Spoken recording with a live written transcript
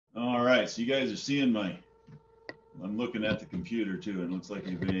All right, so you guys are seeing I'm looking at the computer too, and it looks like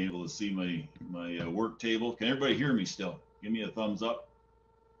you've been able to see my work table. Can everybody hear me still? Give me a thumbs up.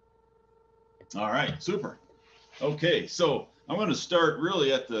 All right, super. Okay, so I'm going to start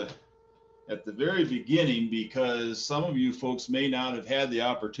really at the very beginning because some of you folks may not have had the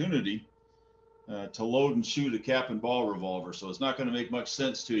opportunity to load and shoot a cap and ball revolver. So it's not going to make much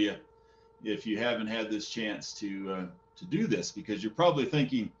sense to you if you haven't had this chance to do this, because you're probably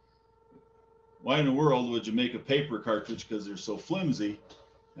thinking, why in the world would you make a paper cartridge, because they're so flimsy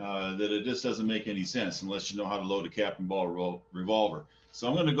that it just doesn't make any sense unless you know how to load a cap and ball revolver. So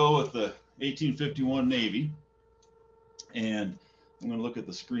I'm going to go with the 1851 Navy, and I'm going to look at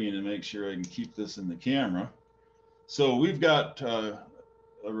the screen and make sure I can keep this in the camera. So we've got a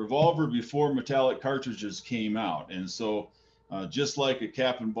revolver before metallic cartridges came out, and so just like a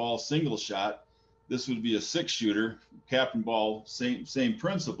cap and ball single shot, this would be a 6-shooter. Cap and ball, same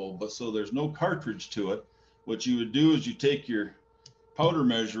principle, but so there's no cartridge to it. What you would do is you take your powder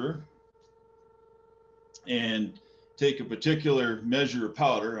measurer and take a particular measure of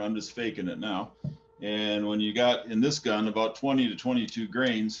powder. I'm just faking it now. And when you got in this gun about 20 to 22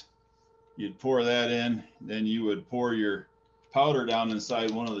 grains, you'd pour that in. Then you would pour your powder down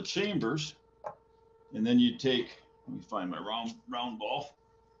inside one of the chambers, and then you take, let me find my round ball.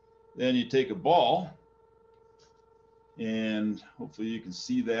 Then you take a ball, and hopefully you can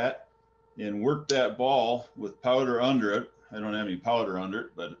see that, and work that ball with powder under it. I don't have any powder under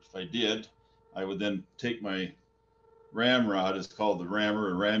it, but if I did, I would then take my ramrod, it's called the rammer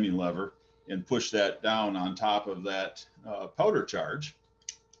or ramming lever, and push that down on top of that powder charge.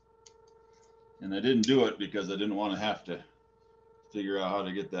 And I didn't do it because I didn't want to have to figure out how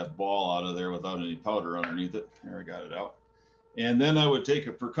to get that ball out of there without any powder underneath it. There, I got it out. And then I would take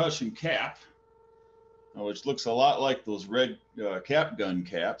a percussion cap, which looks a lot like those red cap gun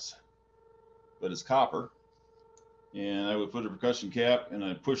caps, but it's copper. And I would put a percussion cap and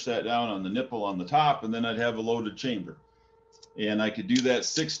I'd push that down on the nipple on the top, and then I'd have a loaded chamber. And I could do that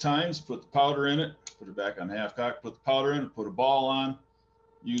 6 times, put the powder in it, put it back on half cock, put the powder in it, put a ball on,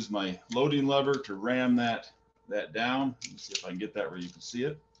 use my loading lever to ram that down. Let's see if I can get that where you can see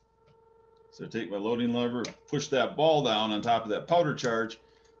it. So take my loading lever, push that ball down on top of that powder charge,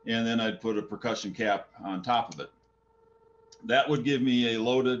 and then I'd put a percussion cap on top of it. That would give me a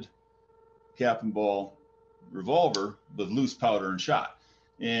loaded cap and ball revolver with loose powder and shot.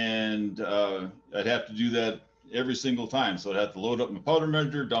 And I'd have to do that every single time. So I'd have to load up my powder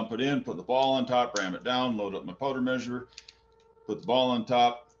measure, dump it in, put the ball on top, ram it down, load up my powder measure, put the ball on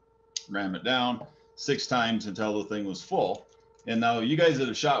top, ram it down 6 times until the thing was full. And now you guys that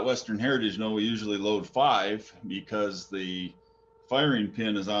have shot Western Heritage know we usually load 5 because the firing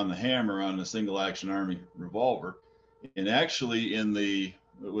pin is on the hammer on a single action Army revolver. And actually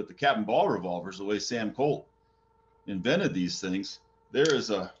with the cap and ball revolvers, the way Sam Colt invented these things, there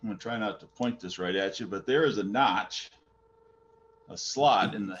is I'm going to try not to point this right at you, but there is a notch, a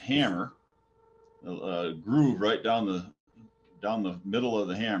slot in the hammer, a groove right down the middle of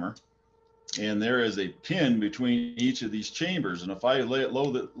the hammer, and there is a pin between each of these chambers. And if I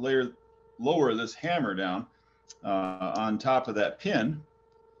lower this hammer down on top of that pin,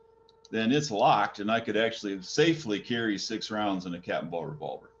 then it's locked, and I could actually safely carry 6 rounds in a cap and ball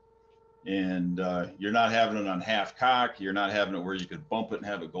revolver. And you're not having it on half cock. You're not having it where you could bump it and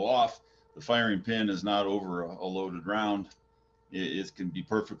have it go off. The firing pin is not over a loaded round. It can be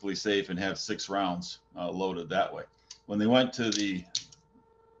perfectly safe and have 6 rounds loaded that way. When they went to the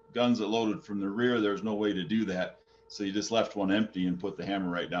guns that loaded from the rear, there's no way to do that. So you just left one empty and put the hammer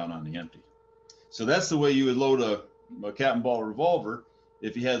right down on the empty. So that's the way you would load a cap and ball revolver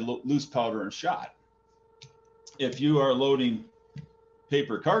if you had loose powder and shot. If you are loading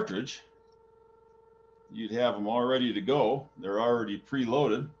paper cartridge, you'd have them all ready to go. They're already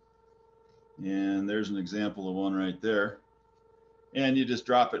preloaded. And there's an example of one right there. And you just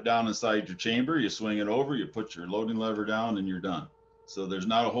drop it down inside your chamber, you swing it over, you put your loading lever down, and you're done. So there's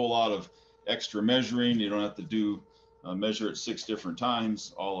not a whole lot of extra measuring. You don't have to measure it 6 different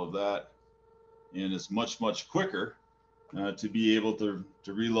times, all of that. And it's much, much quicker to be able to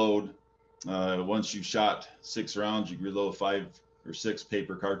reload. Once you've shot 6 rounds, you can reload 5 or 6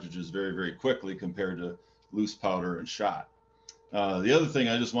 paper cartridges very, very quickly compared to loose powder and shot. The other thing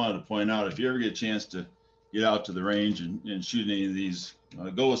I just wanted to point out, if you ever get a chance to get out to the range and shoot any of these,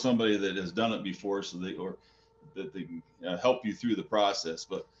 go with somebody that has done it before, so they can help you through the process.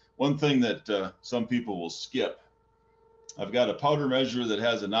 But one thing that some people will skip, I've got a powder measure that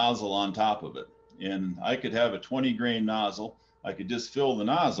has a nozzle on top of it, and I could have a 20 grain nozzle. I could just fill the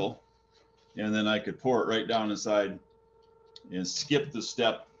nozzle, and then I could pour it right down inside and skip the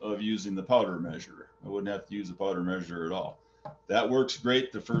step of using the powder measure. I wouldn't have to use a powder measure at all. That works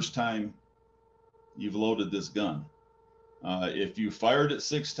great the first time you've loaded this gun. If you fired it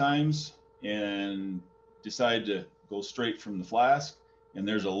 6 times and decide to go straight from the flask, and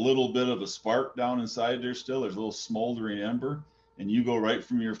there's a little bit of a spark down inside there still, there's a little smoldering ember, and you go right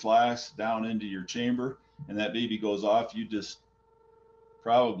from your flask down into your chamber, and that baby goes off, you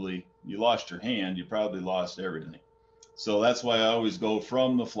lost your hand, you probably lost everything. So that's why I always go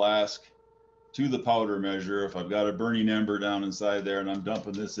from the flask to the powder measure. If I've got a burning ember down inside there and I'm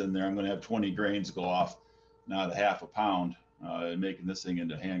dumping this in there, I'm going to have 20 grains go off, not a half a pound, and making this thing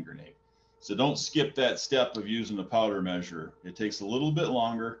into a hand grenade. So don't skip that step of using a powder measure. It takes a little bit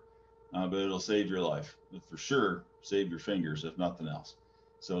longer, but it'll save your life. For sure, save your fingers, if nothing else.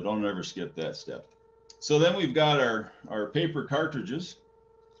 So don't ever skip that step. So then we've got our paper cartridges.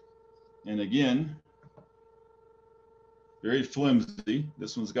 And again, very flimsy.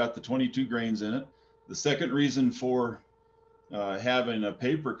 This one's got the 22 grains in it. The second reason for having a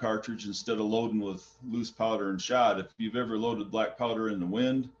paper cartridge instead of loading with loose powder and shot, if you've ever loaded black powder in the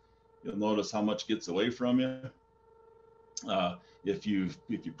wind, you'll notice how much gets away from you. If you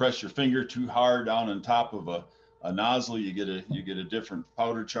press your finger too hard down on top of a nozzle, you get a different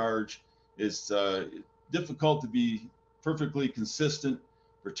powder charge. It's difficult to be perfectly consistent,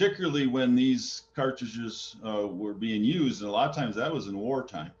 particularly when these cartridges were being used, and a lot of times that was in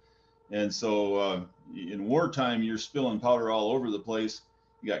wartime. And so in wartime, you're spilling powder all over the place.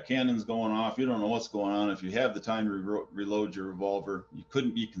 You got cannons going off. You don't know what's going on. If you have the time to reload your revolver, you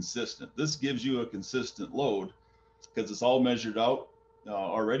couldn't be consistent. This gives you a consistent load because it's all measured out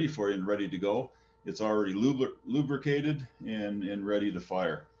already for you and ready to go. It's already lubricated and ready to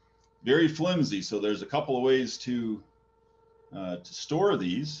fire. Very flimsy. So there's a couple of ways to store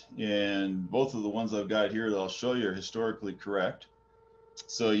these, and both of the ones I've got here that I'll show you are historically correct.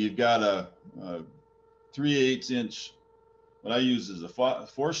 So you've got a 3/8 inch, what I use is a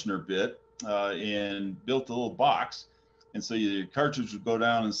Forstner bit, and built a little box. And so your cartridge would go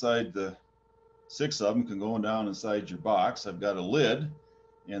down inside, the 6 of them can go down inside your box. I've got a lid,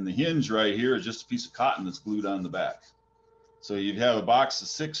 and the hinge right here is just a piece of cotton that's glued on the back. So you'd have a box of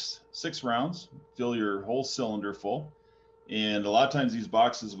six rounds, fill your whole cylinder full. And a lot of times these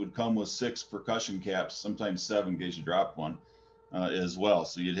boxes would come with 6 percussion caps, sometimes 7 in case you drop one as well.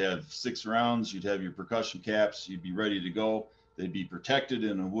 So you'd have 6 rounds, you'd have your percussion caps, you'd be ready to go. They'd be protected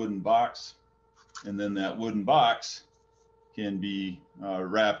in a wooden box. And then that wooden box can be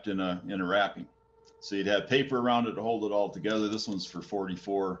wrapped in a wrapping. So you'd have paper around it to hold it all together. This one's for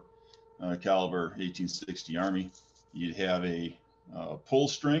 44 caliber 1860 Army. You'd have a pull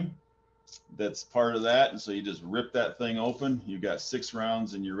string that's part of that, and so you just rip that thing open. You've got 6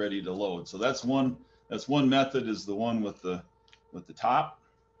 rounds and you're ready to load. So that's one method, is the one with the top.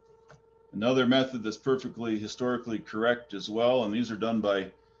 Another method that's perfectly historically correct as well, and these are done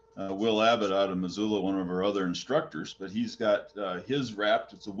by Will Abbott out of Missoula, one of our other instructors, but he's got his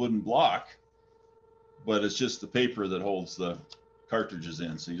wrapped. It's a wooden block, but it's just the paper that holds the cartridges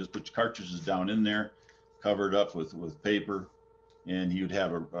in. So you just put your cartridges down in there, covered up with paper, and he would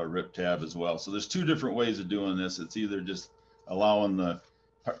have a rip tab as well. So there's 2 different ways of doing this. It's either just allowing the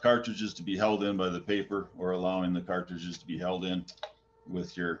cartridges to be held in by the paper, or allowing the cartridges to be held in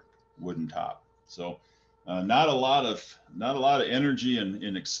with your wooden top. So not a lot of energy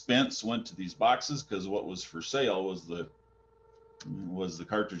and expense went to these boxes, because what was for sale was the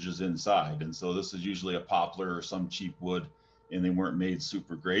cartridges inside. And so this is usually a poplar or some cheap wood, and they weren't made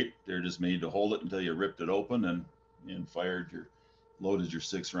super great. They're just made to hold it until you ripped it open and loaded your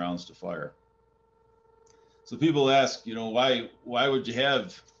 6 rounds to fire. So people ask, why would you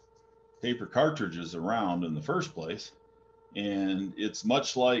have paper cartridges around in the first place? And it's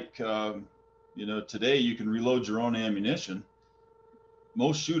much like, today you can reload your own ammunition.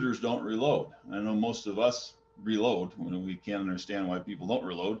 Most shooters don't reload. I know most of us reload. We can't understand why people don't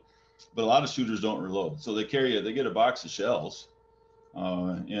reload, but a lot of shooters don't reload. So they get a box of shells,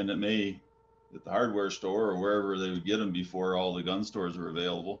 and it may, at the hardware store or wherever they would get them before all the gun stores were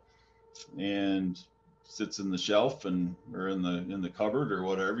available, and sits in the shelf or in the cupboard or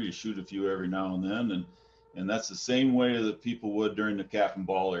whatever. You shoot a few every now and then, and that's the same way that people would during the cap and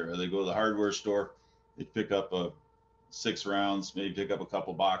ball era. They go to the hardware store, they pick up 6 rounds, maybe pick up a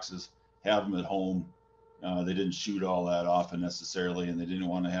couple boxes, have them at home. They didn't shoot all that often necessarily, and they didn't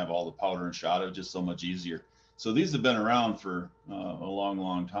want to have all the powder and shot. It was just so much easier. So these have been around for a long,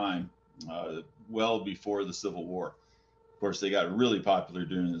 long time. Well before the Civil War. Of course, they got really popular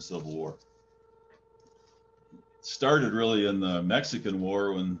during the Civil War. It started really in the Mexican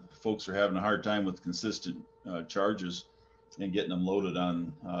War, when folks were having a hard time with consistent charges and getting them loaded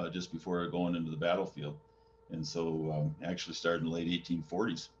on just before going into the battlefield. And so actually started in the late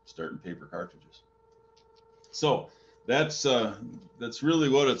 1840s, starting paper cartridges. So that's really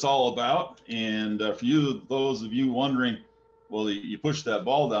what it's all about. And for you, those of you wondering, well, you push that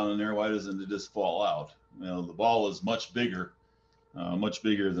ball down in there, why doesn't it just fall out? The ball is much bigger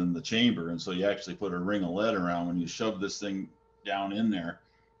than the chamber, and so you actually put a ring of lead around. When you shove this thing down in there,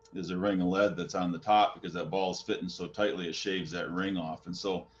 there's a ring of lead that's on the top because that ball is fitting so tightly it shaves that ring off. And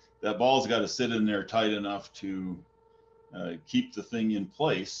so that ball's got to sit in there tight enough to keep the thing in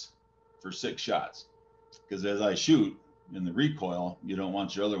place for 6 shots. Because as I shoot in the recoil, you don't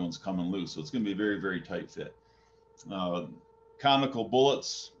want your other ones coming loose. So it's going to be a very, very tight fit. Conical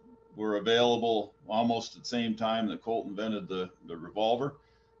bullets were available almost at the same time that Colt invented the revolver,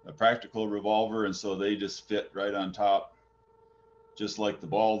 a practical revolver. And so they just fit right on top, just like the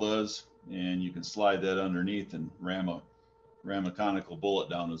ball does. And you can slide that underneath and ram a conical bullet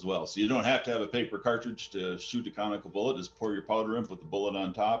down as well. So you don't have to have a paper cartridge to shoot a conical bullet. Just pour your powder in, put the bullet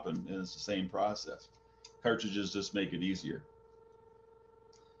on top, and it's the same process. Cartridges just make it easier.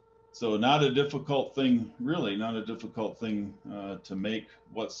 So not a difficult thing, really not a difficult thing to make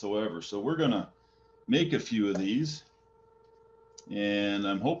whatsoever. So we're gonna make a few of these, and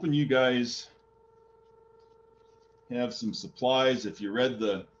I'm hoping you guys have some supplies. If you read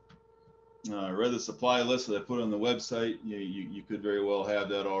the supply list that I put on the website, you could very well have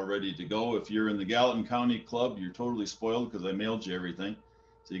that all ready to go. If you're in the Gallatin County Club, you're totally spoiled because I mailed you everything,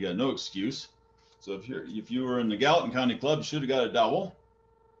 so you got no excuse. So if you were in the Gallatin County Club, you should have got a dowel,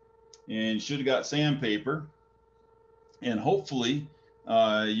 and you should have got sandpaper, and hopefully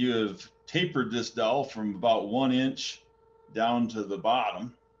you have tapered this dowel from about 1 inch down to the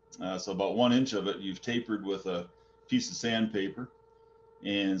bottom. So about 1 inch of it you've tapered with a piece of sandpaper.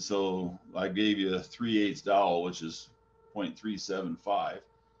 And so I gave you a 3/8 dowel, which is 0.375,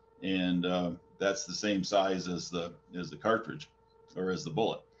 and that's the same size as the cartridge or as the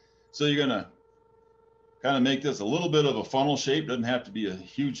bullet. So you're gonna kind of make this a little bit of a funnel shape. Doesn't have to be a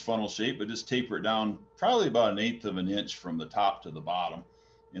huge funnel shape, but just taper it down probably about 1/8 of an inch from the top to the bottom.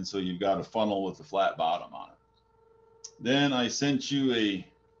 And so you've got a funnel with a flat bottom on it. Then I sent you a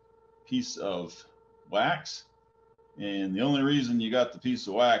piece of wax. And the only reason you got the piece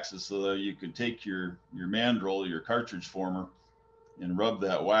of wax is so that you could take your mandrel, your cartridge former, and rub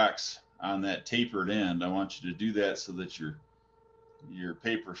that wax on that tapered end. I want you to do that so that your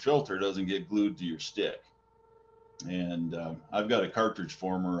paper filter doesn't get glued to your stick. And I've got a cartridge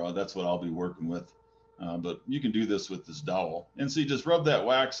former. That's what I'll be working with. But you can do this with this dowel. And so you just rub that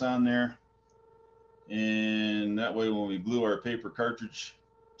wax on there. And that way when we glue our paper cartridge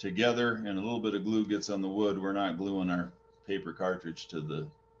together and a little bit of glue gets on the wood, we're not gluing our paper cartridge to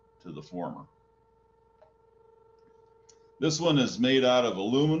the former. This one is made out of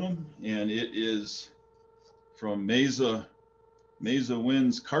aluminum, and it is from Mesa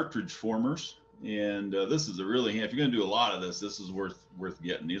Winds cartridge formers. And this is a really if you're going to do a lot of this is worth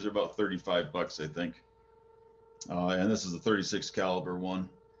getting. These are about $35, I think. And this is a 36 caliber one.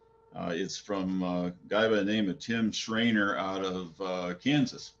 It's from a guy by the name of Tim Schreiner out of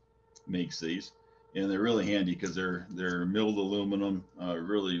Kansas makes these, and they're really handy because they're milled aluminum,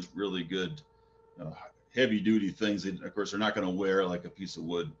 really good, heavy duty things. Of course, they're not going to wear like a piece of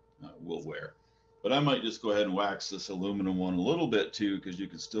wood will wear. But I might just go ahead and wax this aluminum one a little bit too, because you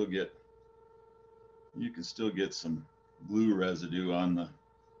can still get some glue residue on the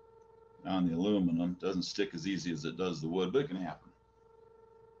aluminum. It doesn't stick as easy as it does the wood, but it can happen.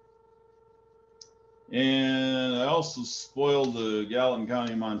 And I also spoiled the Gallatin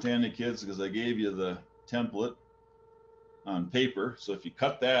County, Montana kids because I gave you the template on paper. So if you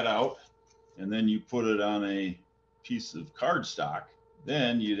cut that out and then you put it on a piece of cardstock,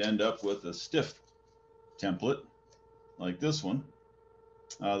 then you'd end up with a stiff template like this one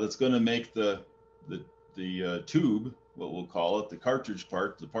that's going to make the tube, what we'll call it, the cartridge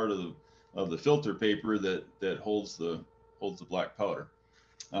part, the part of the filter paper that holds the black powder.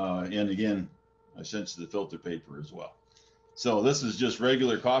 And again, I sent you the filter paper as well. So this is just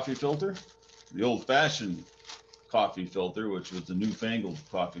regular coffee filter, the old-fashioned coffee filter, which was the newfangled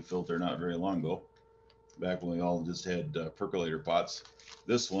coffee filter not very long ago, back when we all just had percolator pots.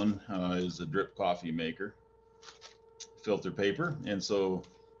 This one is a drip coffee maker filter paper. And so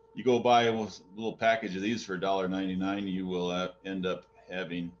you go buy a little package of these for $1.99, you will end up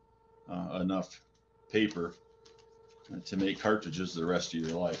having enough paper to make cartridges the rest of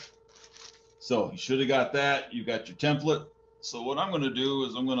your life. So you should have got that. You got your template. So what I'm going to do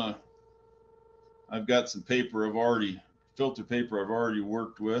is I've got some paper filter paper I've already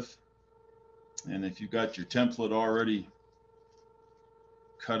worked with. And if you've got your template already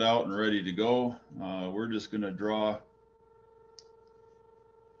cut out and ready to go. We're just going to draw.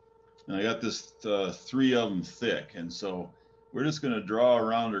 And I got this 3 of them thick, and so we're just going to draw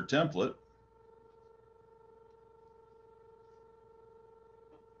around our template.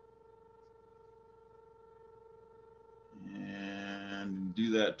 And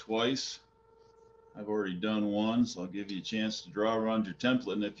do that twice. I've already done one, so I'll give you a chance to draw around your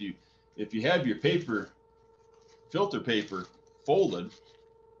template. And if you have your paper, filter paper folded,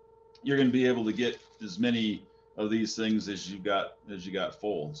 you're going to be able to get as many of these things as you got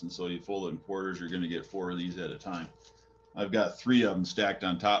folds. And so you fold it in quarters, you're going to get 4 of these at a time. I've got 3 of them stacked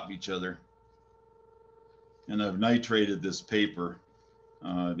on top of each other, and I've nitrated this paper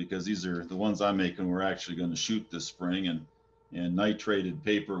because these are the ones I'm making. We're actually going to shoot this spring, and nitrated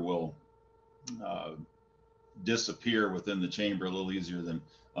paper will disappear within the chamber a little easier than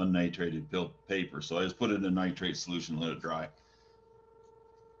unnitrated paper. So I just put it in a nitrate solution, let it dry.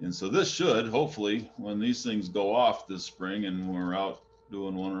 And so this should, hopefully, when these things go off this spring and we're out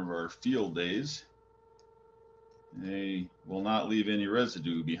doing one of our field days, they will not leave any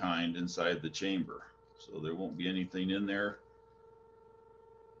residue behind inside the chamber. So there won't be anything in there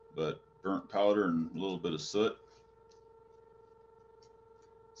but burnt powder and a little bit of soot.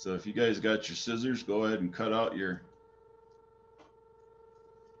 So if you guys got your scissors, go ahead and cut out your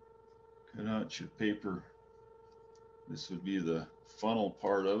paper. This would be the funnel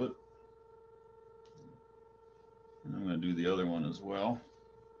part of it. And I'm going to do the other one as well.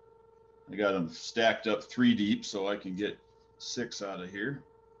 I got them stacked up 3 deep so I can get 6 out of here.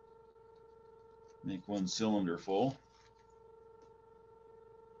 Make 1 cylinder full.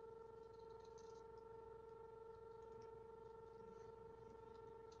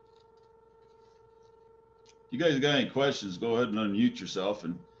 If you guys got any questions, go ahead and unmute yourself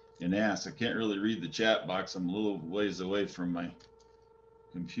and ask. I can't really read the chat box. I'm a little ways away from my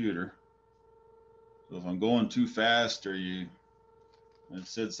computer. So if I'm going too fast or I've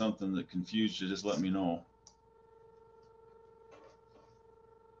said something that confused you, just let me know.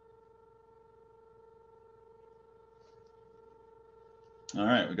 All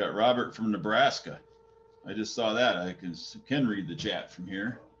right, we got Robert from Nebraska. I just saw that. I can read the chat from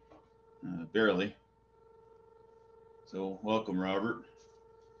here, barely. So welcome, Robert.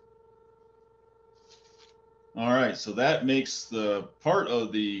 All right, so that makes the part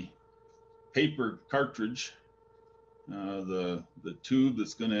of the paper cartridge, the tube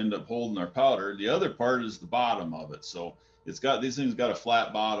that's going to end up holding our powder. The other part is the bottom of it. So these things got a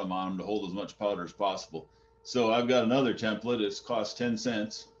flat bottom on them to hold as much powder as possible. So I've got another template. It's cost 10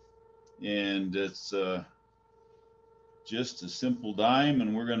 cents, and it's just a simple dime.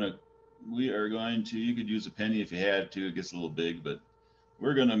 And we are going to, you could use a penny if you had to. It gets a little big, but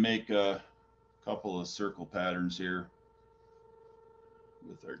we're going to make a couple of circle patterns here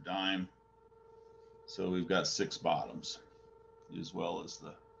with our dime. So we've got 6 bottoms as well as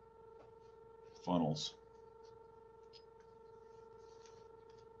the funnels.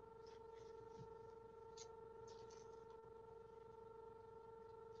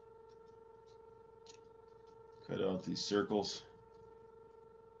 Cut out these circles.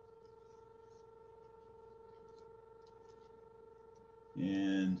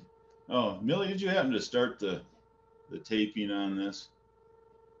 And, oh, Millie, did you happen to start the taping on this?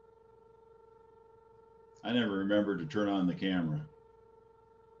 I never remembered to turn on the camera.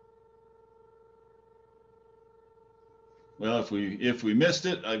 Well, if we missed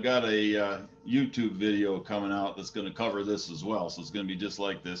it, I've got a YouTube video coming out that's going to cover this as well. So it's going to be just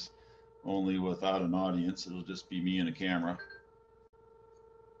like this, only without an audience. It'll just be me and a camera.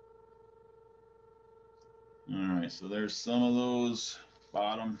 All right, so there's some of those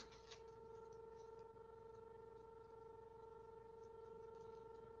bottom.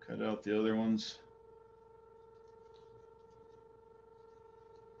 Cut out the other ones.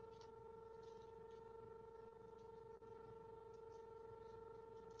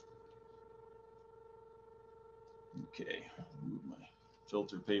 Okay, move my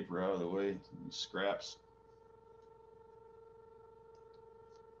filter paper out of the way, these scraps.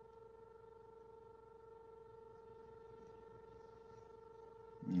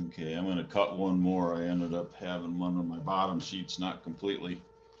 Okay, I'm going to cut one more. I ended up having one of my bottom sheets not completely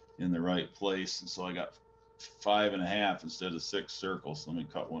in the right place, and so I got 5.5 instead of 6 circles. Let me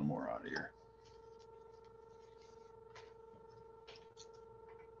cut one more out of here.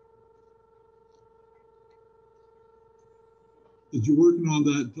 As you're working on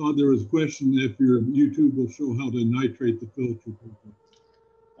that, Todd, there was a question if your YouTube will show how to nitrate the filter paper.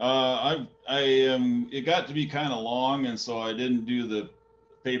 It got to be kind of long, and so I didn't do the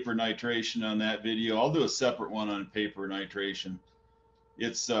paper nitration on that video. I'll do a separate one on paper nitration.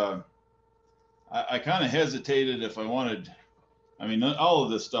 it's I kind of hesitated if I wanted. I mean, all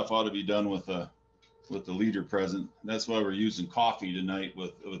of this stuff ought to be done with the leader present. That's why we're using coffee tonight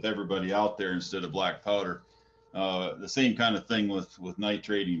with everybody out there instead of black powder. The same kind of thing with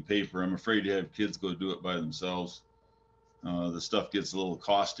nitrating paper. I'm afraid to have kids go do it by themselves. The stuff gets a little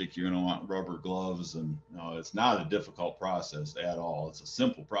caustic. You're going to want rubber gloves, and it's not a difficult process at all. It's a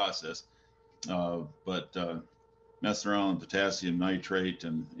simple process, but messing around with potassium nitrate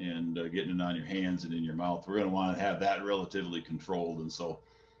and getting it on your hands and in your mouth, we're going to want to have that relatively controlled. And so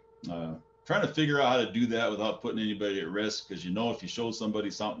trying to figure out how to do that without putting anybody at risk, because if you show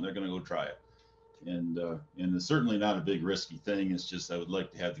somebody something, they're going to go try it. And it's certainly not a big risky thing. It's just I would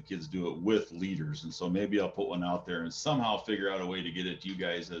like to have the kids do it with leaders, and so maybe I'll put one out there and somehow figure out a way to get it to you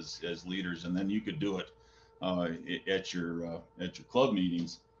guys as leaders, and then you could do it at your club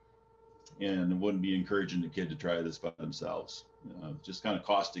meetings. And it wouldn't be encouraging the kid to try this by themselves. Just kind of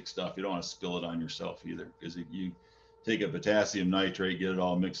caustic stuff. You don't want to spill it on yourself either, because you take a potassium nitrate, get it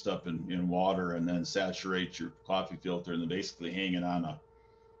all mixed up in water, and then saturate your coffee filter, and then basically hang it on a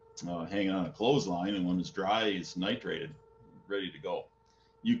clothesline, and when it's dry, it's nitrated, ready to go.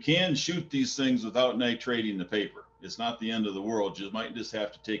 You can shoot these things without nitrating the paper. It's not the end of the world. You might just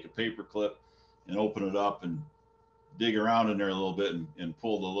have to take a paper clip and open it up and dig around in there a little bit and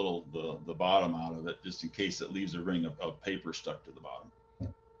pull the bottom out of it, just in case it leaves a ring of paper stuck to the bottom.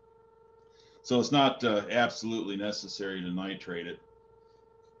 So it's not absolutely necessary to nitrate it,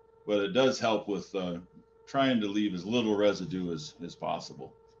 but it does help with trying to leave as little residue as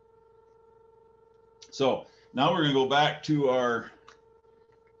possible. So now we're going to go back to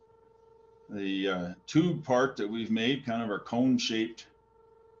the tube part that we've made, kind of our cone-shaped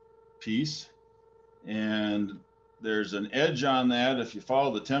piece. And there's an edge on that, if you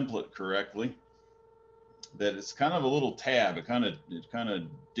follow the template correctly, that it's kind of a little tab. It kind of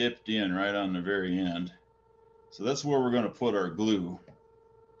dipped in right on the very end. So that's where we're going to put our glue.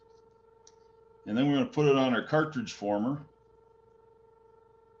 And then we're going to put it on our cartridge former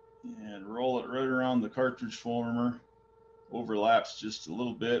and roll it right around the cartridge former, overlaps just a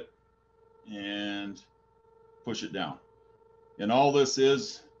little bit, and push it down. And all this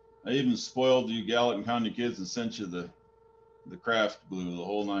is, I even spoiled you Gallatin County kids and sent you the craft glue, the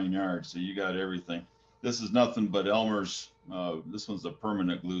whole 9 yards, so you got everything. This is nothing but Elmer's, this one's a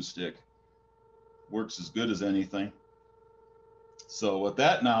permanent glue stick. Works as good as anything. So what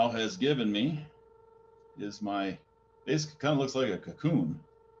that now has given me is my, basically kind of looks like a cocoon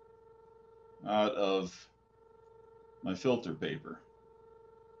out of my filter paper.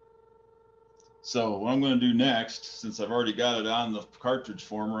 So what I'm going to do next, since I've already got it on the cartridge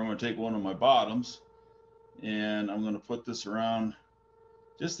former, I'm going to take one of my bottoms and I'm going to put this around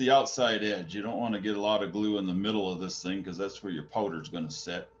just the outside edge. You don't want to get a lot of glue in the middle of this thing, because that's where your powder is going to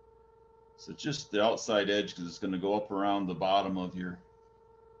set. So just the outside edge, because it's going to go up around the bottom of your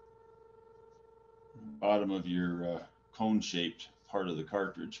cone-shaped part of the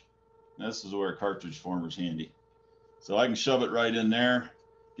cartridge. And this is where a cartridge former is handy. So I can shove it right in there,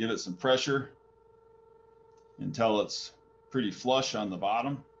 give it some pressure until it's pretty flush on the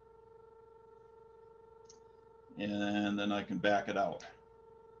bottom, and then I can back it out.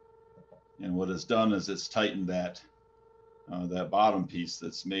 And what it's done is it's tightened that bottom piece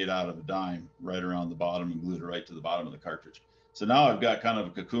that's made out of a dime right around the bottom and glued it right to the bottom of the cartridge. So now I've got kind of a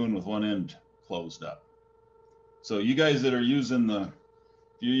cocoon with one end closed up. So you guys that are using if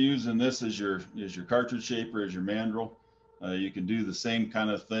you're using this as your cartridge shaper, as your mandrel, you can do the same kind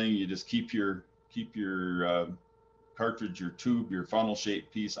of thing. You just keep your cartridge, your tube, your funnel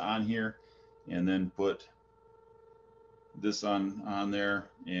shaped piece on here, and then put this on there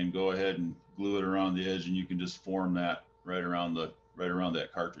and go ahead and glue it around the edge, and you can just form that right around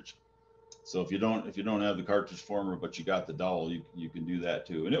that cartridge. So if you don't have the cartridge former but you got the dowel, you can do that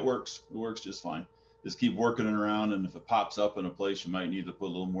too, and it works just fine. Just keep working it around, and if it pops up in a place, you might need to put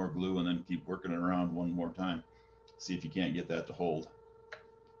a little more glue, and then keep working it around one more time. See if you can't get that to hold.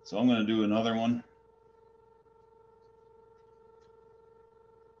 So I'm going to do another one.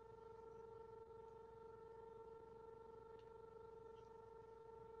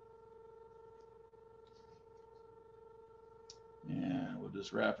 And we'll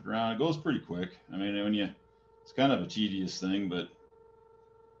just wrap it around. It goes pretty quick. I mean, it's kind of a tedious thing, but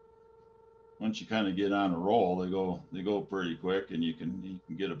once you kind of get on a roll, they go pretty quick, and you can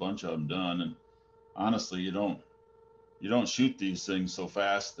get a bunch of them done. And honestly, you don't shoot these things so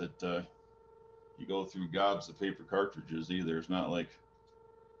fast that you go through gobs of paper cartridges either. It's not like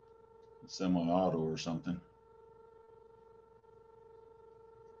a semi-auto or something.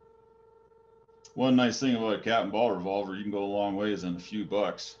 One nice thing about a cap and ball revolver, you can go a long ways in a few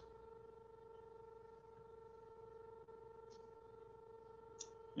bucks.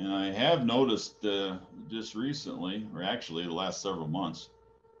 And I have noticed just recently, or actually the last several months,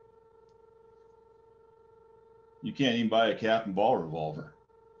 you can't even buy a cap and ball revolver.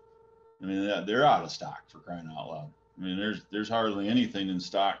 I mean, they're out of stock, for crying out loud. I mean, there's hardly anything in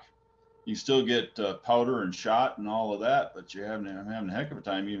stock. You still get powder and shot and all of that, but I'm having a heck of a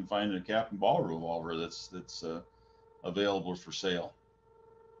time even finding a cap and ball revolver that's available for sale.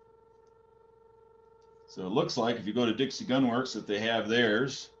 So it looks like if you go to Dixie Gun Works that they have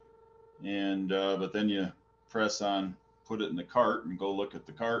theirs, and but then you press on put it in the cart and go look at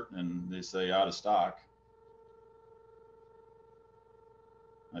the cart and they say out of stock.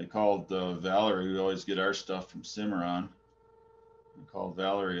 I called Valerie. We always get our stuff from Cimarron. I called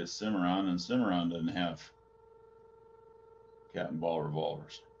Valerie at Cimarron, and Cimarron doesn't have cap and ball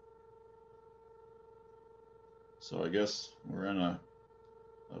revolvers. So I guess we're in a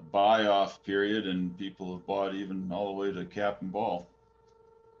buy-off period, and people have bought even all the way to cap and ball.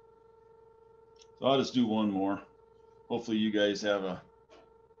 So I'll just do one more. Hopefully you guys have a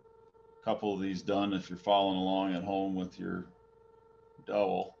couple of these done if you're following along at home with your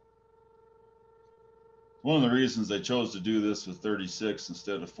dowel. One of the reasons I chose to do this with 36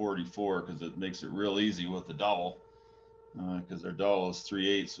 instead of 44 because it makes it real easy with the dowel, because our dowel is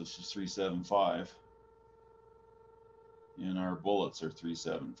 3/8, which is 375, and our bullets are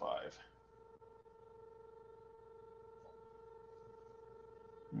 375.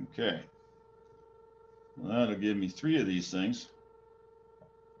 Okay, well, that'll give me 3 of these things.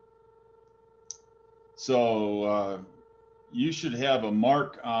 So you should have a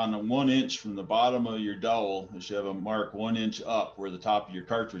mark on 1 inch from the bottom of your dowel. You should have a mark 1 inch up where the top of your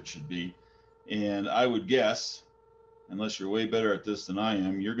cartridge should be. And I would guess, unless you're way better at this than I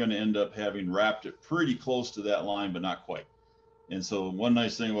am, you're going to end up having wrapped it pretty close to that line, but not quite. And so one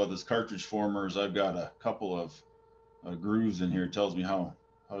nice thing about this cartridge former is I've got a couple of grooves in here. It tells me how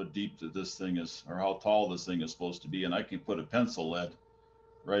deep this thing is, or how tall this thing is supposed to be. And I can put a pencil lead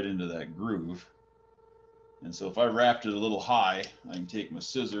right into that groove. And so if I wrapped it a little high, I can take my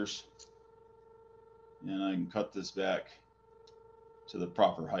scissors and I can cut this back to the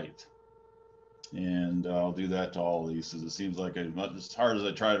proper height. And I'll do that to all of these because it seems like as hard as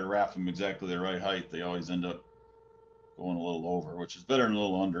I try to wrap them exactly the right height, they always end up going a little over, which is better than a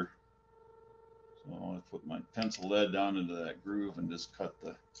little under. So I put my pencil lead down into that groove and just cut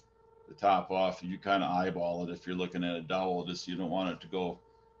the top off. You kind of eyeball it if you're looking at a dowel, just you don't want it to go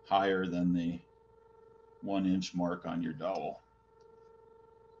higher than the 1 inch mark on your dowel.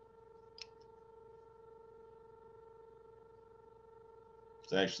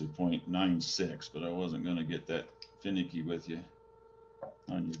 It's actually 0.96, but I wasn't going to get that finicky with you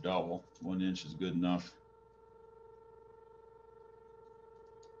on your dowel. 1 inch is good enough.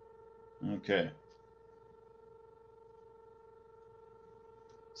 Okay.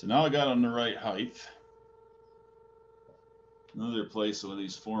 So now I got on the right height. Another place where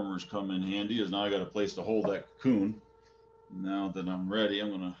these formers come in handy is now I got a place to hold that cocoon. Now that I'm ready, I'm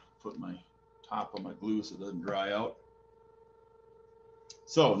going to put my top on my glue so it doesn't dry out.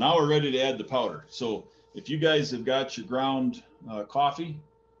 So now we're ready to add the powder. So if you guys have got your ground coffee,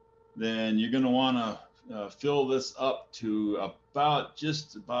 then you're going to want to fill this up to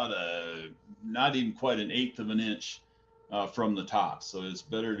just about not even quite an 1/8 of an inch from the top. So it's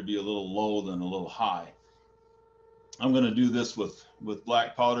better to be a little low than a little high. I'm going to do this with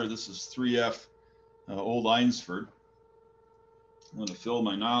black powder. This is 3F Old Eynsford. I'm going to fill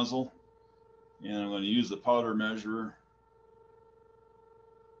my nozzle, and I'm going to use the powder measurer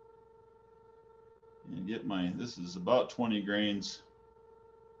and get this is about 20 grains,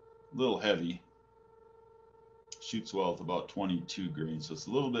 a little heavy. Shoots well with about 22 grains, so it's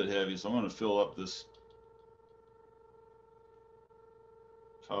a little bit heavy. So I'm going to fill up this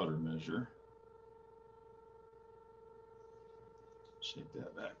powder measure. Shake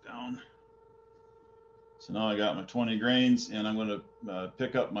that back down. So now I got my 20 grains, and I'm going to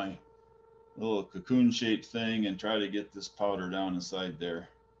pick up my little cocoon shaped thing and try to get this powder down inside there.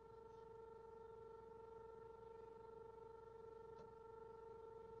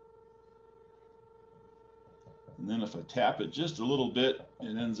 And then if I tap it just a little bit,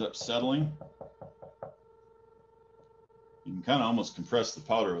 it ends up settling. You can kind of almost compress the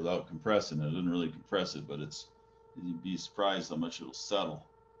powder without compressing it. It doesn't really compress it, but you'd be surprised how much it'll settle.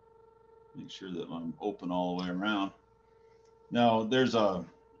 Make sure that I'm open all the way around. Now there's a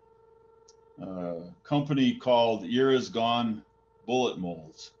company called Era's Gone bullet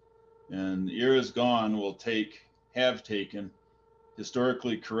molds, and Era's Gone will have taken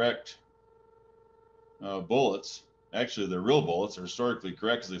historically correct bullets. Actually, they're real bullets. They're historically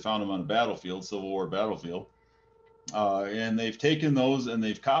correct because they found them on a battlefield, Civil War battlefield. And they've taken those and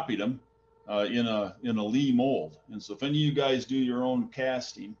they've copied them in a Lee mold. And so if any of you guys do your own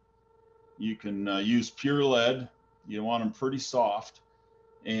casting, you can use pure lead. You want them pretty soft,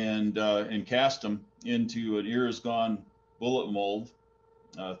 and cast them into an Ears Gone bullet mold,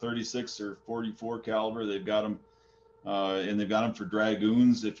 36 or 44 caliber. They've got them, and they've got them for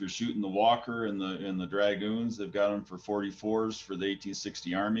dragoons. If you're shooting the Walker and the dragoons, they've got them for 44s for the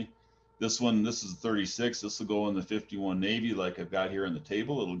 1860 Army. This is 36. This will go in the 51 Navy, like I've got here on the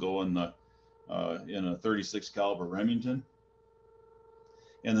table. It'll go in the in a 36 caliber Remington.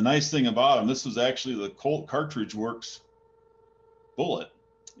 And the nice thing about them, this was actually the Colt Cartridge Works bullet,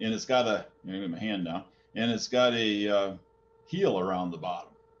 and it's got a, get my hand down, and it's got a heel around the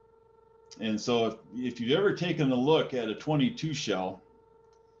bottom. And so if you've ever taken a look at a 22 shell,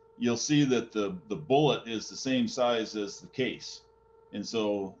 you'll see that the bullet is the same size as the case. And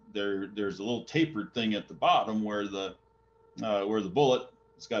so there's a little tapered thing at the bottom where the bullet,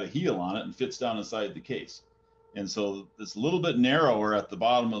 it's got a heel on it and fits down inside the case. And so it's a little bit narrower at the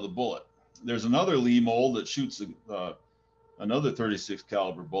bottom of the bullet. There's another Lee mold that shoots another 36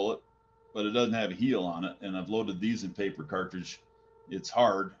 caliber bullet, but it doesn't have a heel on it. And I've loaded these in paper cartridge. It's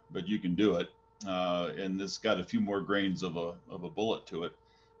hard, but you can do it. And it's got a few more grains of a bullet to it.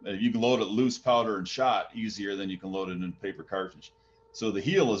 You can load it loose powder and shot easier than you can load it in paper cartridge. So the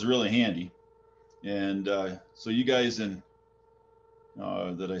heel is really handy. And so you guys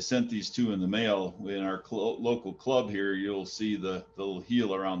that I sent these to in the mail in our local club here, you'll see the little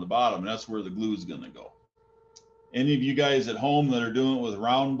heel around the bottom, and that's where the glue is going to go. Any of you guys at home that are doing it with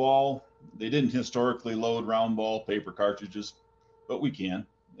round ball, they didn't historically load round ball paper cartridges, but we can,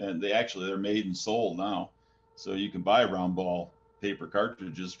 and they're made and sold now. So you can buy round ball paper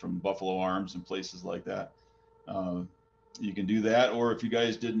cartridges from Buffalo Arms and places like that. You can do that, or if you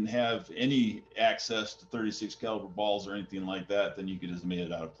guys didn't have any access to 36 caliber balls or anything like that, then you could just made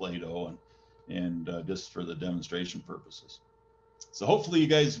it out of Play-Doh and just for the demonstration purposes. So hopefully you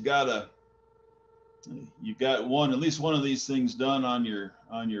guys have got at least one of these things done on your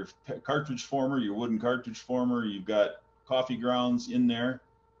cartridge former, your wooden cartridge former. You've got coffee grounds in there,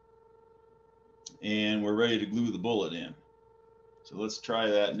 and we're ready to glue the bullet in. So let's try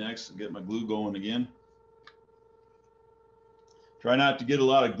that next and get my glue going again. Try not to get a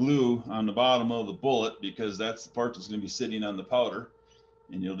lot of glue on the bottom of the bullet, because that's the part that's going to be sitting on the powder,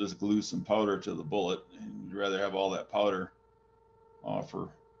 and you'll just glue some powder to the bullet. And you'd rather have all that powder for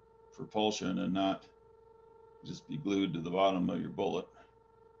propulsion and not just be glued to the bottom of your bullet.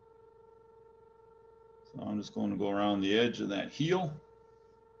 So I'm just going to go around the edge of that heel.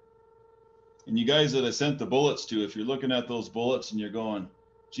 And you guys that I sent the bullets to, if you're looking at those bullets and you're going,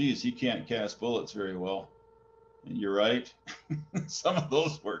 geez, he can't cast bullets very well. And you're right. Some of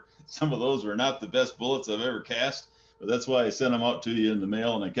those were not the best bullets I've ever cast, but that's why I sent them out to you in the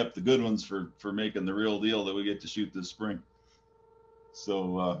mail, and I kept the good ones for making the real deal that we get to shoot this spring.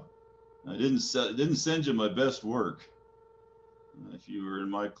 So I didn't send you my best work if you were in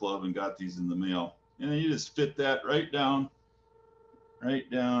my club and got these in the mail. And then you just fit that right down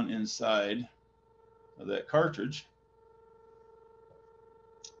inside of that cartridge.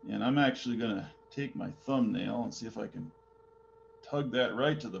 And I'm actually going to take my thumbnail and see if I can tug that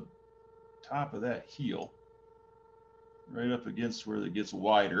right to the top of that heel, right up against where it gets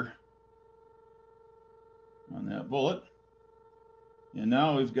wider on that bullet. And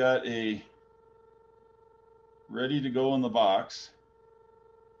now we've got a ready to go in the box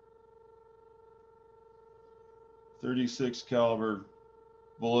 36 caliber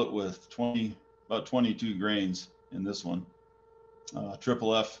bullet with about 22 grains in this one.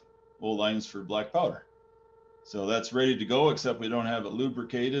 Triple F old lines for black powder. So that's ready to go, except we don't have it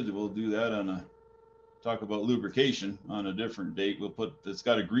lubricated. We'll do that talk about lubrication on a different date. It's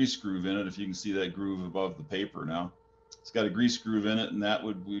got a grease groove in it. If you can see that groove above the paper now, it's got a grease groove in it,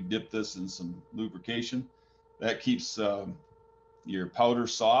 and we dip this in some lubrication. That keeps your powder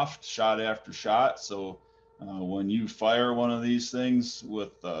soft shot after shot. So when you fire one of these things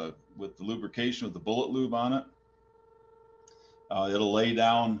with the lubrication, with the bullet lube on it, it'll lay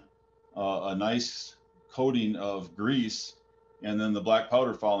down a nice coating of grease, and then the black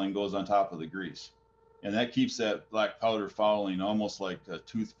powder fouling goes on top of the grease. And that keeps that black powder fouling almost like a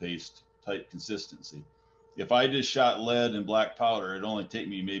toothpaste type consistency. If I just shot lead and black powder, it'd only take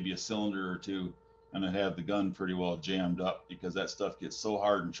me maybe a cylinder or two, and I'd have the gun pretty well jammed up, because that stuff gets so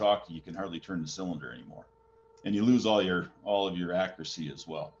hard and chalky you can hardly turn the cylinder anymore. And you lose all of your accuracy as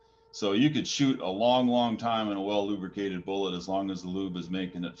well. So you could shoot a long time in a well lubricated bullet as long as the lube is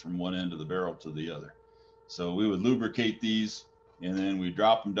making it from one end of the barrel to the other. So we would lubricate these, and then we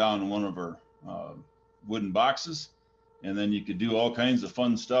drop them down in one of our wooden boxes, and then you could do all kinds of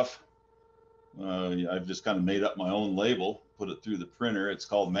fun stuff. I've just kind of made up my own label, put it through the printer. It's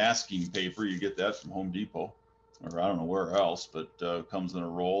called masking paper. You get that from Home Depot, or I don't know where else, but it comes in a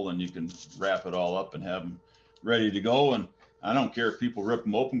roll, and you can wrap it all up and have them ready to go. And I don't care if people rip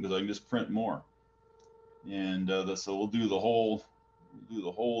them open, because I can just print more. And so we'll do the whole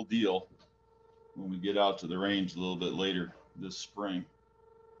deal when we get out to the range a little bit later this spring.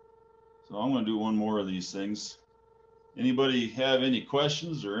 So I'm going to do one more of these things. Anybody have any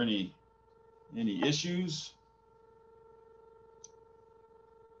questions or any issues?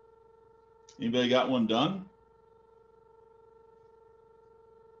 Anybody got one done?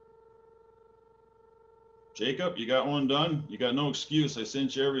 Jacob, you got one done? You got no excuse. I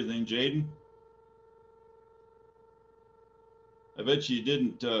sent you everything, Jaden. I bet you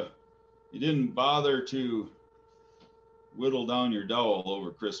didn't bother to whittle down your dowel over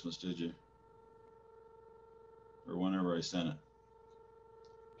Christmas, did you? Or whenever I sent it.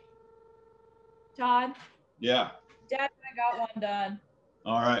 Todd? Yeah. Dad and I got one done.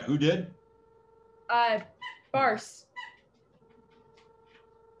 All right. Who did? Bars.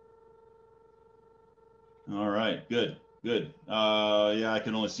 All right. Good. Good. Yeah, I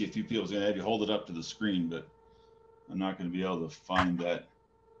can only see a few people. I was going to have you hold it up to the screen, but I'm not going to be able to find that.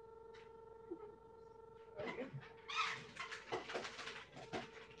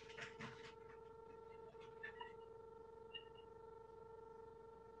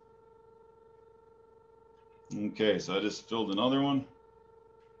 Okay, so I just filled another one.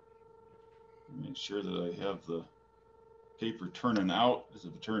 Make sure that I have the paper turning out, because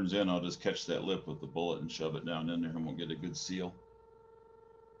if it turns in, I'll just catch that lip with the bullet and shove it down in there, and we'll get a good seal.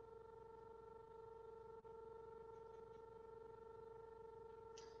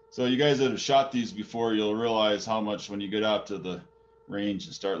 So you guys that have shot these before, you'll realize how much, when you get out to the range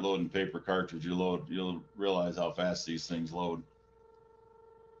and start loading paper cartridge, you'll realize how fast these things load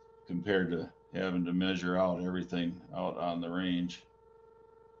compared to having to measure out everything out on the range.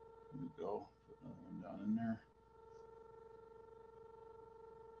 Here we go. Put another one down in there.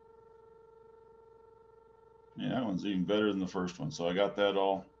 Yeah, that one's even better than the first one. So I got that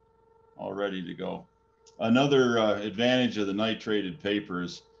all ready to go. Another advantage of the nitrated paper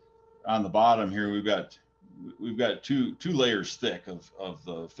is on the bottom here, we've got two layers thick of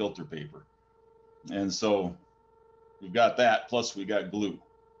the filter paper. And so we've got that, plus we got glue.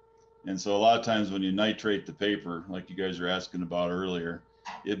 And so a lot of times when you nitrate the paper, like you guys were asking about earlier,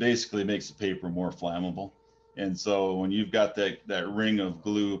 it basically makes the paper more flammable. And so when you've got that ring of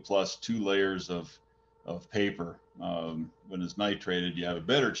glue plus 2 layers of paper, when it's nitrated, you have a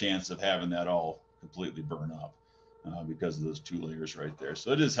better chance of having that all completely burn up because of those 2 layers right there.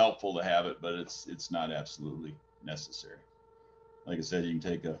 So it is helpful to have it, but it's not absolutely necessary. Like I said, you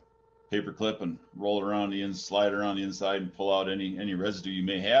can take a paper clip and roll it around the inside, slide it around the inside, and pull out any residue you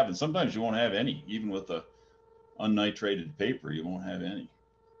may have. And sometimes you won't have any, even with the unnitrated paper, you won't have any.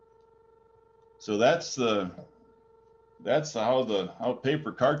 So that's how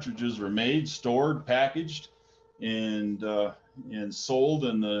paper cartridges were made, stored, packaged, and sold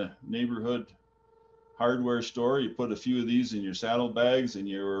in the neighborhood hardware store. You put a few of these in your saddlebags and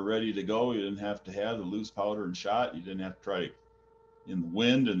you were ready to go. You didn't have to have the loose powder and shot. You didn't have to try in the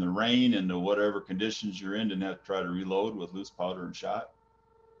wind and the rain and the whatever conditions you're in, didn't have to try to reload with loose powder and shot.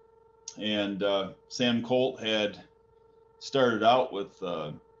 And Sam Colt had started out with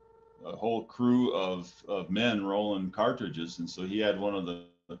a whole crew of men rolling cartridges. And so he had one of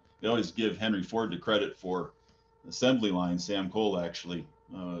they always give Henry Ford the credit for assembly line. Sam Colt actually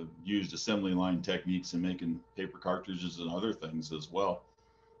used assembly line techniques in making paper cartridges and other things as well.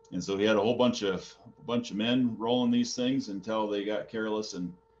 And so he had a whole bunch of men rolling these things until they got careless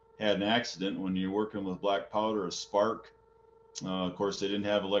and had an accident. When you're working with black powder, a spark. Of course, they didn't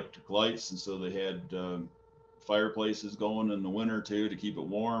have electric lights, and so they had fireplaces going in the winter too to keep it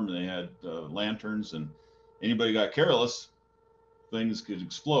warm. They had lanterns, and anybody got careless, things could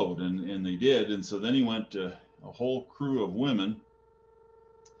explode, and they did. And so then he went to a whole crew of women,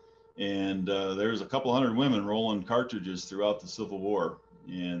 and there's a couple hundred women rolling cartridges throughout the Civil War,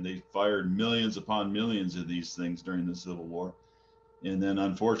 and they fired millions upon millions of these things during the Civil War. And then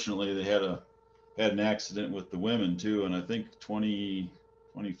unfortunately they had an accident with the women too, and I think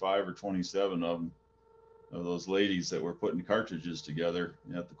 25 or 27 of those ladies that were putting cartridges together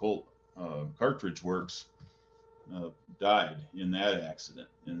at the Colt Cartridge Works died in that accident.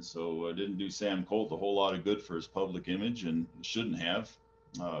 And so it didn't do Sam Colt a whole lot of good for his public image, and shouldn't have.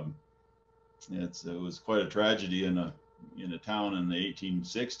 It was quite a tragedy in a town in the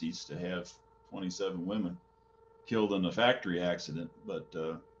 1860s to have 27 women killed in a factory accident. But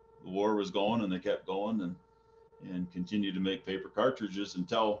the war was going, and they kept going and continued to make paper cartridges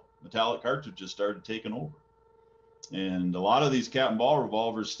until metallic cartridges started taking over. And a lot of these Captain Ball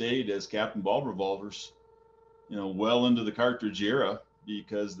revolvers stayed as Captain Ball revolvers, well into the cartridge era,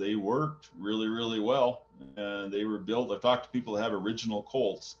 because they worked really, really well. And they were built. I've talked to people that have original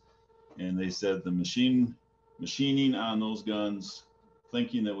Colts, and they said the machining on those guns,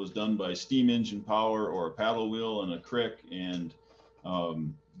 thinking that was done by steam engine power or a paddle wheel and a crick, and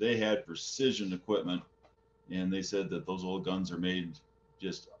they had precision equipment. And they said that those old guns are made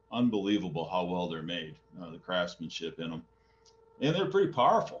just unbelievable how well they're made, the craftsmanship in them. And they're pretty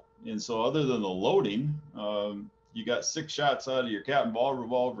powerful. And so other than the loading, you got 6 shots out of your Captain Ball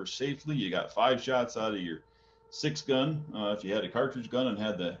revolver safely. You got 5 shots out of your 6 gun. If you had a cartridge gun and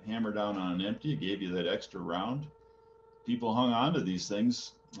had the hammer down on an empty, it gave you that extra round. People hung on to these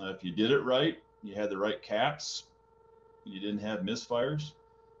things. If you did it right, you had the right caps, you didn't have misfires.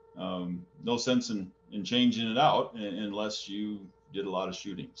 No sense in changing it out unless you did a lot of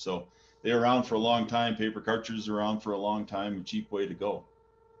shooting. So they're around for a long time. Paper cartridges are around for a long time, a cheap way to go.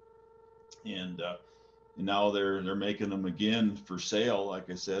 And now they're making them again for sale, like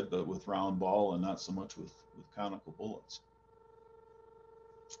I said, but with round ball and not so much with conical bullets.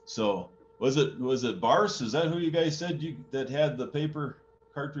 So was it Bars? Is that who you guys said that had the paper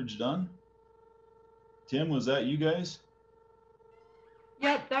cartridge done? Tim, was that you guys?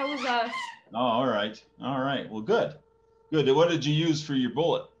 Yep, that was us. Oh, all right. Well, good. What did you use for your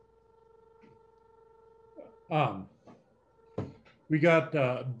bullet? We got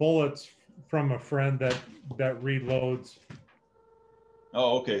bullets from a friend that reloads.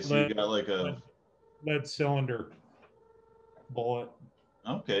 Oh, okay. So you got like a lead cylinder bullet.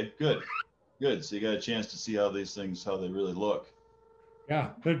 Okay, good. So you got a chance to see how they really look.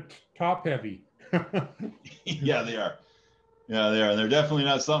 Yeah, they're top heavy. Yeah, they are. And they're definitely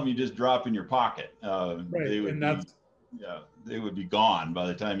not something you just drop in your pocket. Right, they would be gone by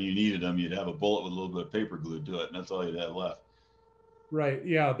the time you needed them. You'd have a bullet with a little bit of paper glued to it, and that's all you'd have left. Right.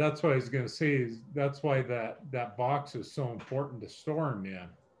 Yeah, that's what I was going to say. Is that's why that box is so important to store them in.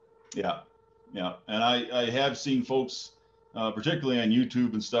 Yeah. And I have seen folks, particularly on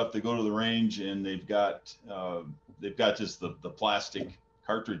YouTube and stuff, they go to the range and they've got just the plastic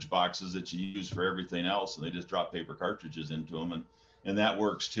cartridge boxes that you use for everything else, and they just drop paper cartridges into them, and that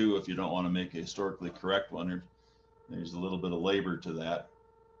works too if you don't want to make a historically correct one. There's a little bit of labor to that,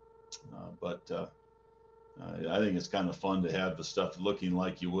 but I think it's kind of fun to have the stuff looking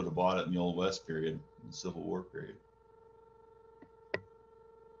like you would have bought it in the Old West period, the Civil War period.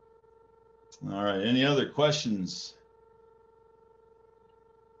 All right, any other questions?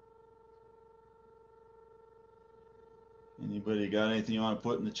 Anybody got anything you want to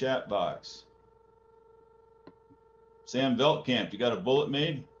put in the chat box? Sam Veltkamp, you got a bullet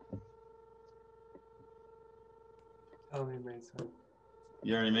made? I already made some.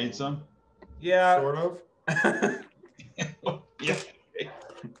 You already made some? Yeah. Sort of. Yeah.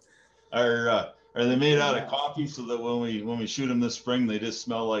 Are they made out of coffee so that when we shoot them this spring, they just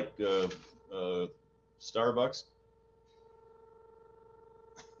smell like Starbucks?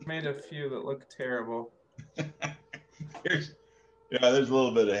 Made a few that look terrible. There's a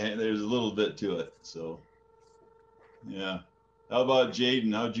little bit to it. So, yeah. How about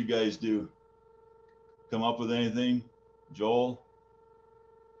Jaden? How'd you guys do? Come up with anything? Joel?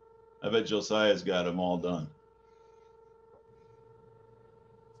 I bet Josiah's got them all done.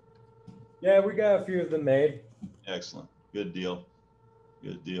 Yeah, we got a few of them made. Excellent. Good deal.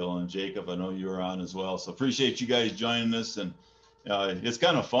 And Jacob, I know you were on as well. So appreciate you guys joining us. And it's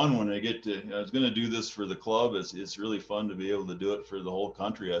kind of fun when I get to, I was going to do this for the club. It's really fun to be able to do it for the whole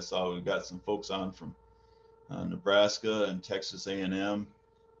country. I saw we've got some folks on from Nebraska and Texas A&M.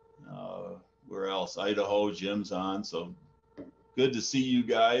 Where else? Idaho, Jim's on. So good to see you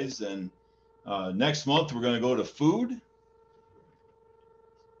guys. And next month we're going to go to food.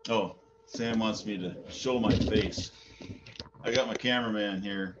 Oh, Sam wants me to show my face. I got my cameraman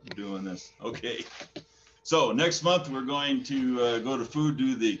here doing this. Okay. So next month we're going to go to food,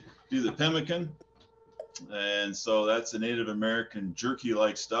 do the pemmican. And so that's a Native American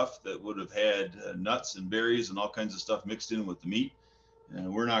jerky-like stuff that would have had nuts and berries and all kinds of stuff mixed in with the meat.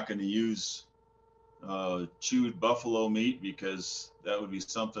 And we're not going to use chewed buffalo meat because that would be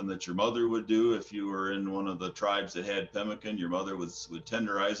something that your mother would do if you were in one of the tribes that had pemmican. Your mother would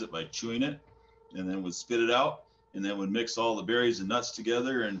tenderize it by chewing it and then would spit it out and then would mix all the berries and nuts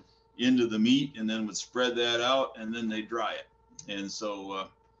together and into the meat and then would spread that out and then they dry it. And so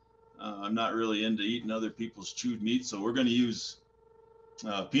I'm not really into eating other people's chewed meat. So we're going to use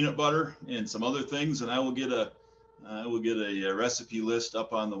peanut butter and some other things, and I will get a recipe list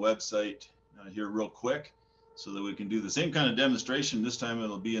up on the website here real quick, so that we can do the same kind of demonstration. This time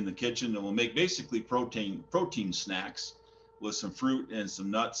it'll be in the kitchen, and we'll make basically protein snacks with some fruit and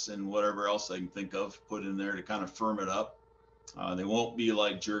some nuts and whatever else I can think of, put in there to kind of firm it up. They won't be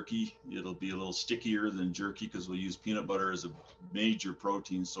like jerky. It'll be a little stickier than jerky because we'll use peanut butter as a major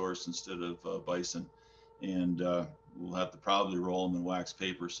protein source instead of bison. And we'll have to probably roll them in wax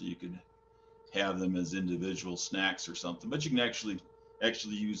paper so you could have them as individual snacks or something, but you can actually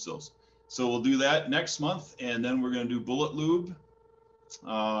use those. So we'll do that next month, and then we're going to do bullet lube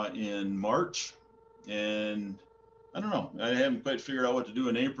in March. And I don't know, I haven't quite figured out what to do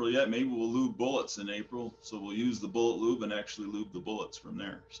in April yet. Maybe we'll lube bullets in April, so we'll use the bullet lube and actually lube the bullets from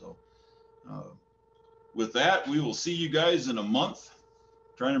there. So with that, we will see you guys in a month.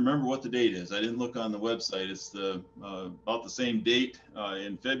 Trying to remember what the date is. I didn't look on the website. It's the about the same date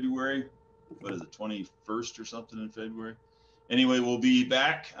in February. What is it, 21st or something in February? Anyway, we'll be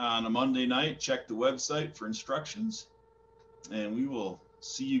back on a Monday night. Check the website for instructions, and we will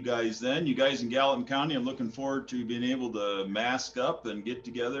see you guys then. You guys in Gallatin County, I'm looking forward to being able to mask up and get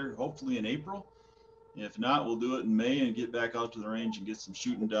together, hopefully in April. If not, we'll do it in May and get back out to the range and get some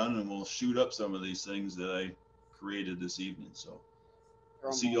shooting done, and we'll shoot up some of these things that I created this evening. So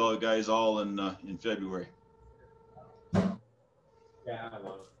I'll see you all guys all in February. Yeah, I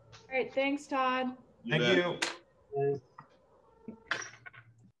love All right, thanks, Todd. Thank bet. you.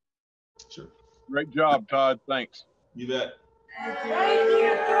 Sure. Great job, Todd. Thanks. You bet. Thank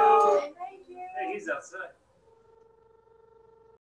you. Hey, he's outside.